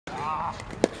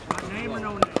Name or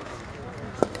no name?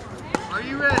 Are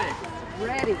you ready?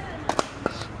 Ready.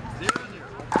 0-0.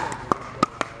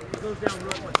 It goes down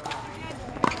real quick.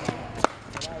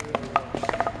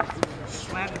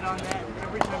 Slatted on that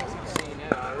every time it's Seen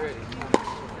that already.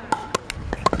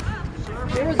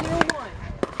 0-0-1.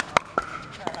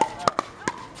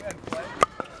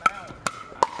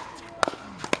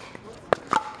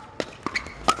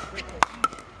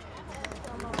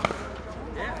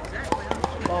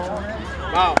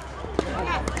 Wow.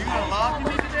 You gonna lob to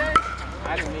me today?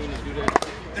 I didn't mean to do that.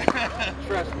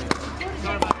 Trust me.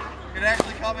 It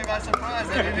actually caught me by surprise.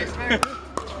 I didn't expect it. Is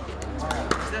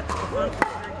that the fun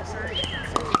thing to say?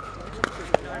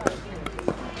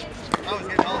 I was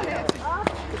getting all antsy.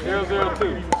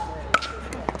 0-0-2.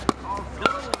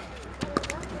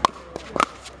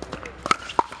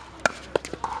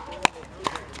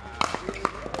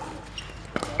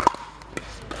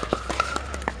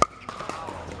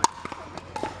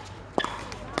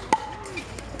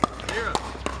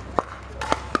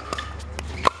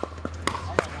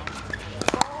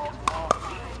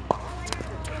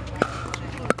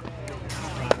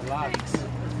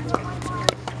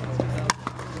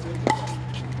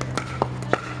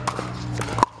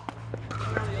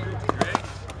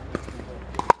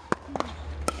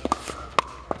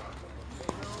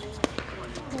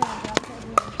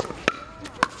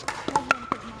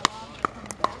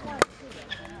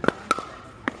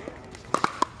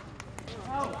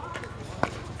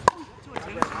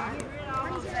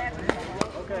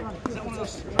 Is that one of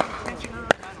those tensioners?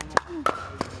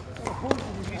 I don't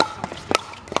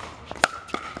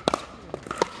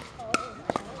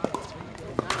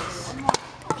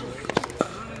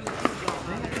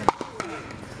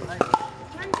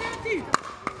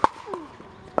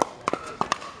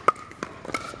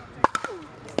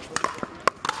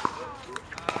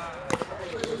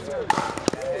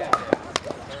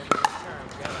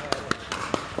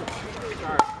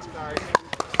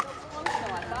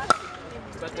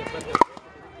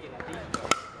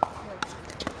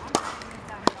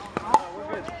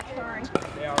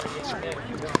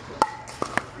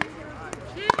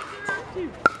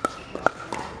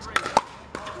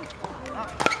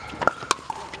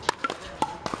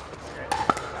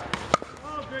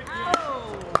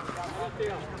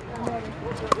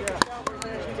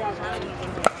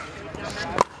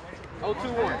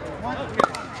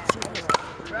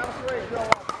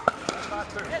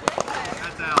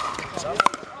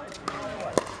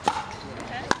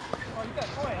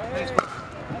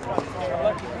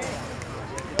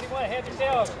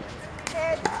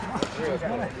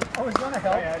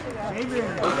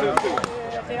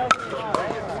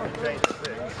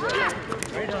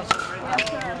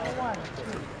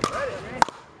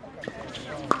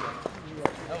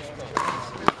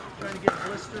trying to get a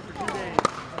blister for 2 days.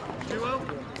 Duo?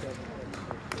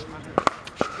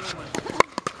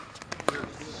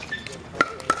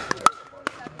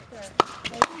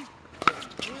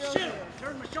 Shit!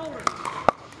 Turned my shoulder.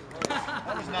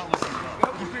 I was not listening.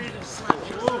 You ready to slap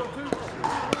your little poop?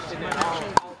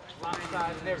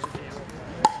 Lopside and everything.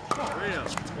 Real.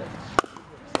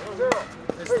 0-0.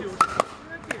 Let's do it.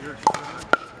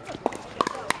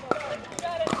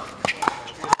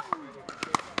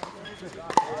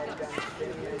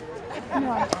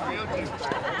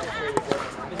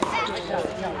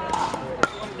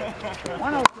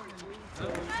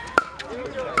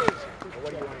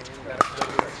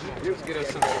 Let's get us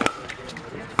some.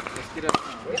 Let's get us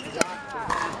some.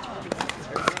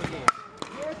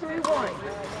 4-3-1.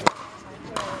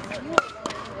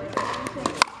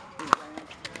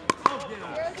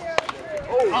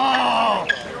 Oh!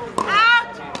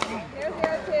 Out!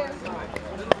 0-0-2.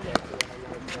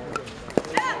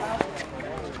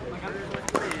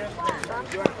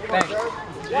 Thanks.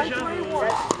 1-3-1.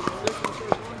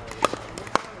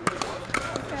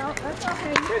 That's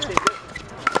okay.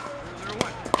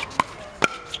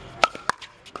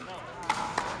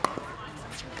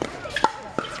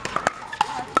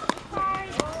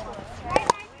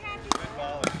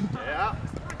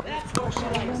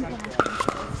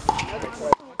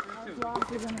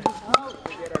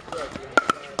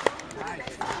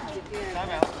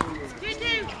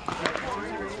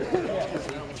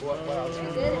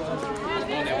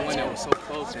 That one that was so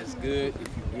close, that's good. If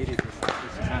you get it,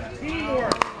 it's kind of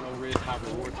low risk, high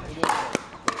reward.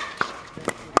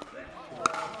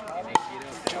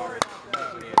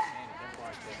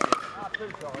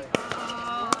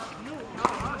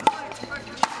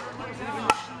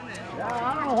 I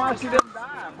don't know why she didn't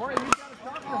dive. Boy, you got to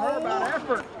talk to her about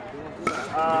effort.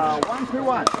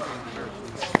 1-2-1.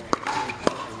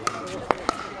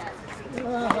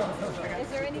 Is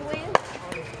there any wind?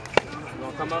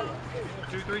 Come up.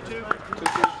 2-3-2.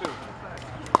 2-3-2.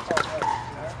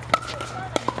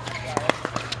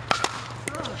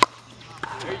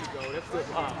 There you go. That's good.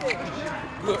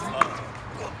 Good.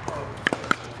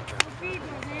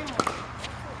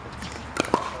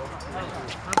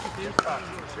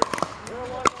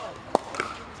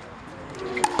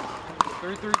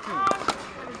 3-3-2.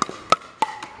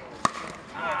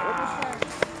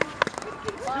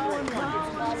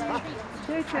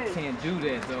 I can't do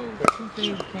that though. There's two things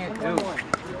you can't do.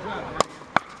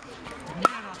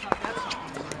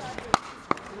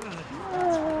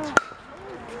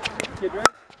 Get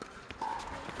ready.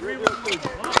 3-1-2.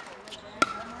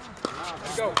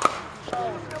 Let's go.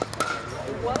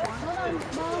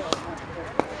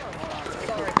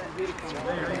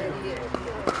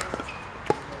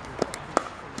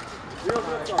 Real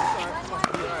good start.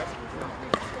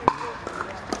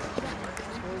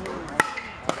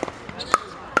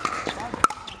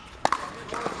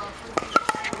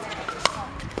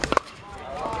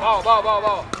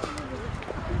 Ball.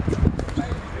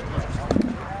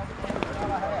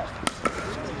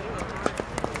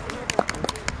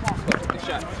 Good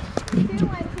shot. 2-1-2.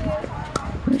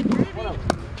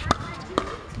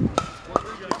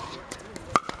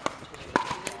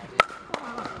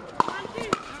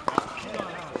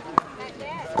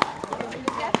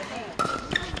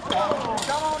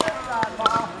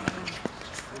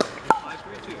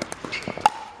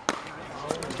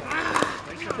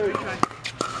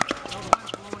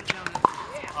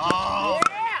 Oh,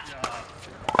 yeah.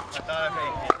 I thought I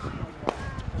made it.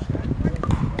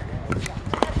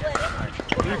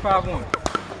 3-5-1.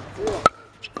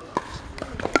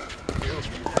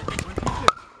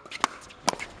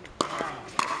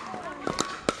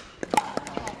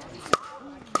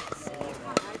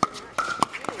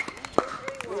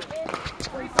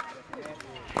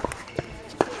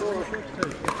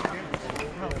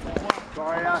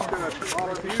 Sorry, I should have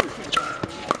followed you.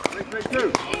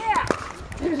 3-3-2. Yeah.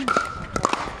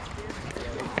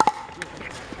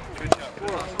 Good shot.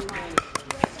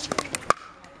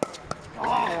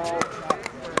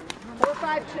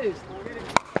 4-5-2.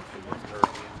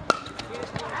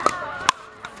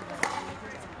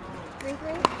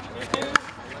 3-3.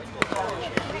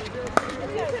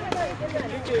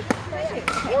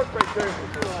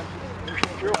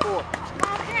 4-3-2.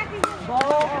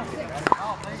 Ball.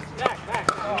 Back.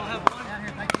 We'll have one down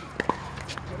here. Thank you.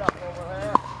 Get up over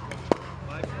there.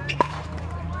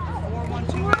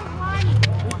 4-1-2.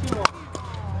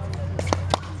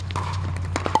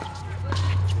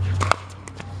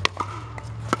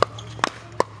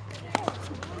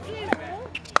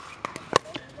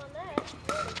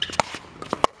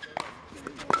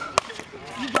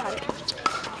 You got it.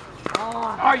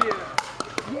 Oh, yeah.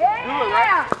 Yeah. Do it,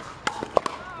 right?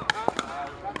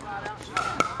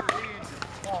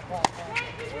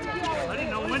 I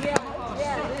didn't know when to come up.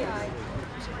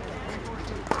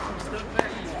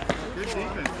 Good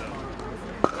defense, though.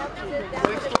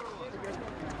 6-4.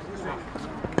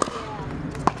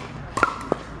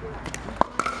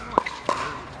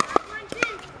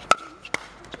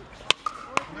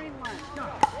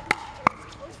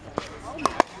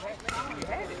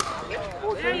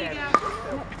 There you go.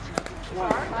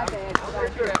 My bad.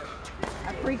 I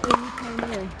freaked when you came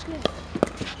in.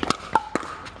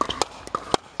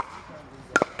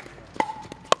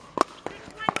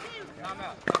 Time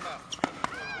out.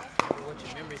 What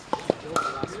your memory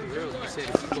philosophy earlier? You said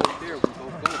if you go there, we both go.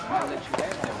 Why let you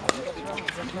have that?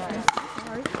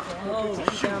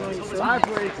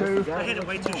 5-3-2. I hit it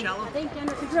way too shallow. I think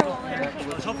under control there. I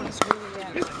was hoping to score.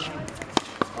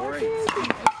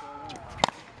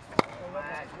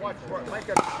 Watch, make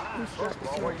it.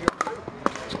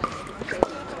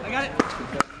 I got it.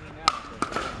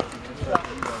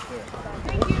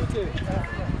 Thank you.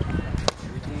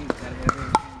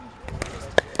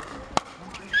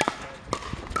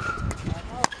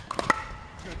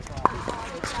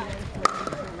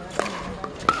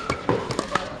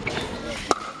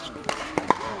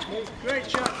 Great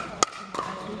shot.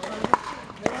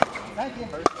 Thank you.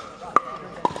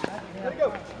 Let it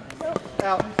go.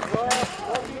 Out. 1-2.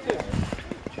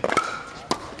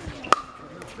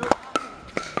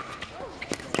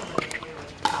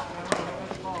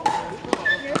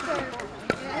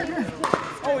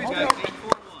 Oh, he's got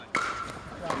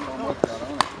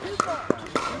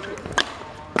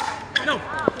 8-4-1. No.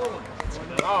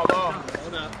 Ball.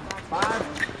 Hold up. 5.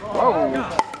 Whoa.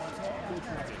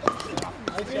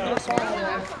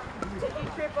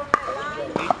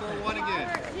 8-4-1 again.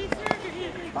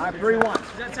 5-3-1.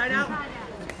 Is that side out?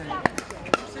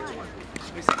 6-1.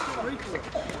 3-4.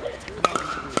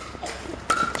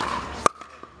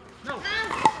 No.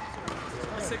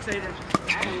 6'8" inches.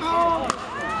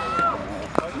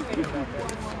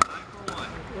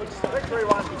 Victory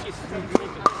one.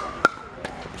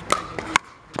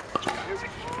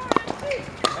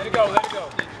 Let it go, let it go.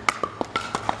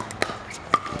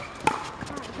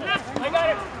 I got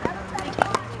it.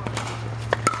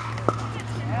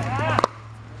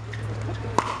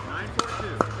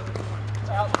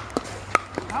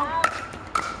 Out.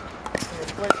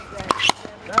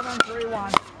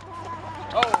 7-3-1.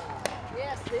 Oh.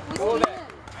 Yes, it was Hold in. that.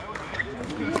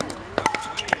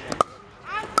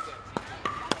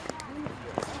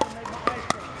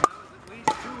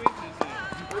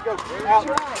 Out.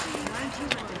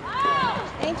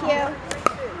 Thank you.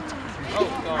 Oh,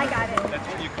 sorry. I got it. That's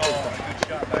what you call a good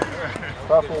shot back there.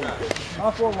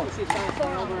 Off 4-1.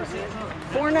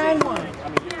 491.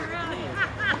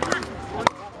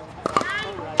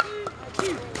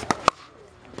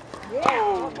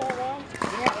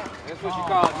 That's what you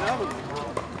call another one.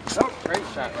 Oh, great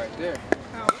shot right there.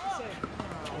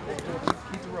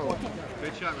 Keep the roll.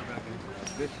 Good shot, Rebecca.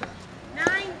 Good shot.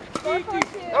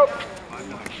 9-4-2. Nope.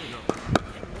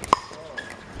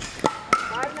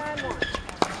 591.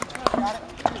 Got it.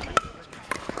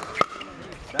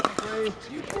 7-3.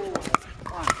 You pull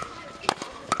one.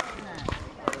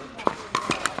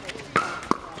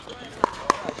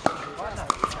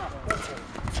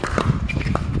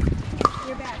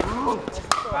 You're back.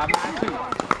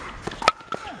 5-9-2.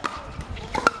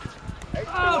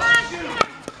 Oh, shoot!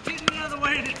 Getting the other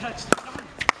way and it touched it.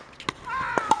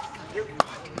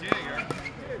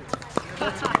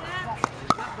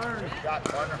 Got burned. Got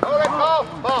partner. Oh, that ball.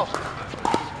 Ball.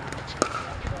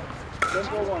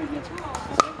 7-4-1 again.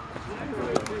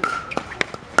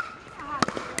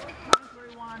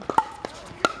 9-3-1.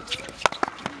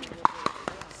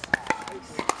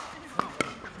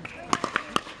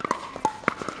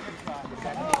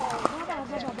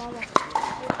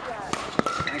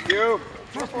 Thank you.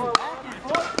 Back and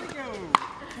forth we go.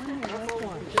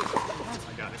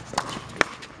 I got it.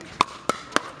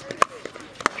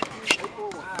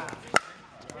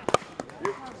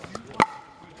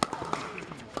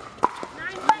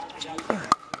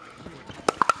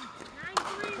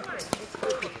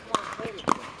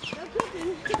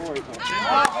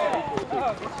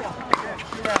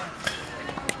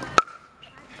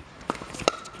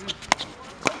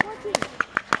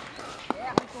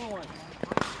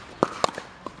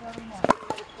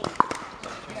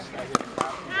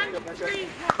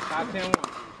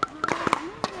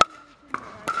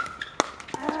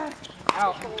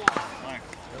 Out.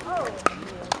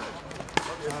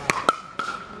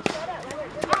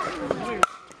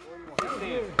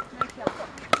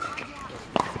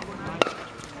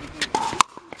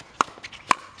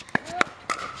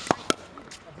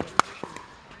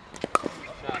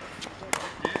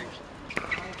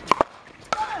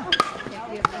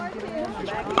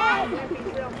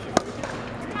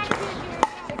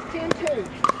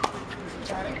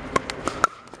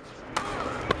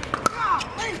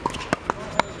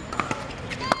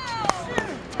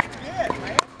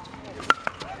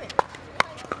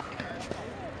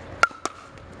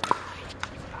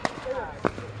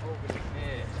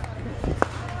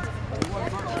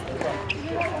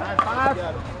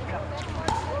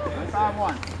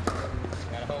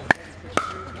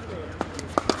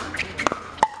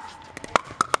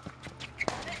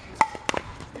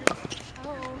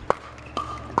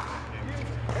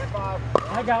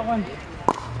 I got one.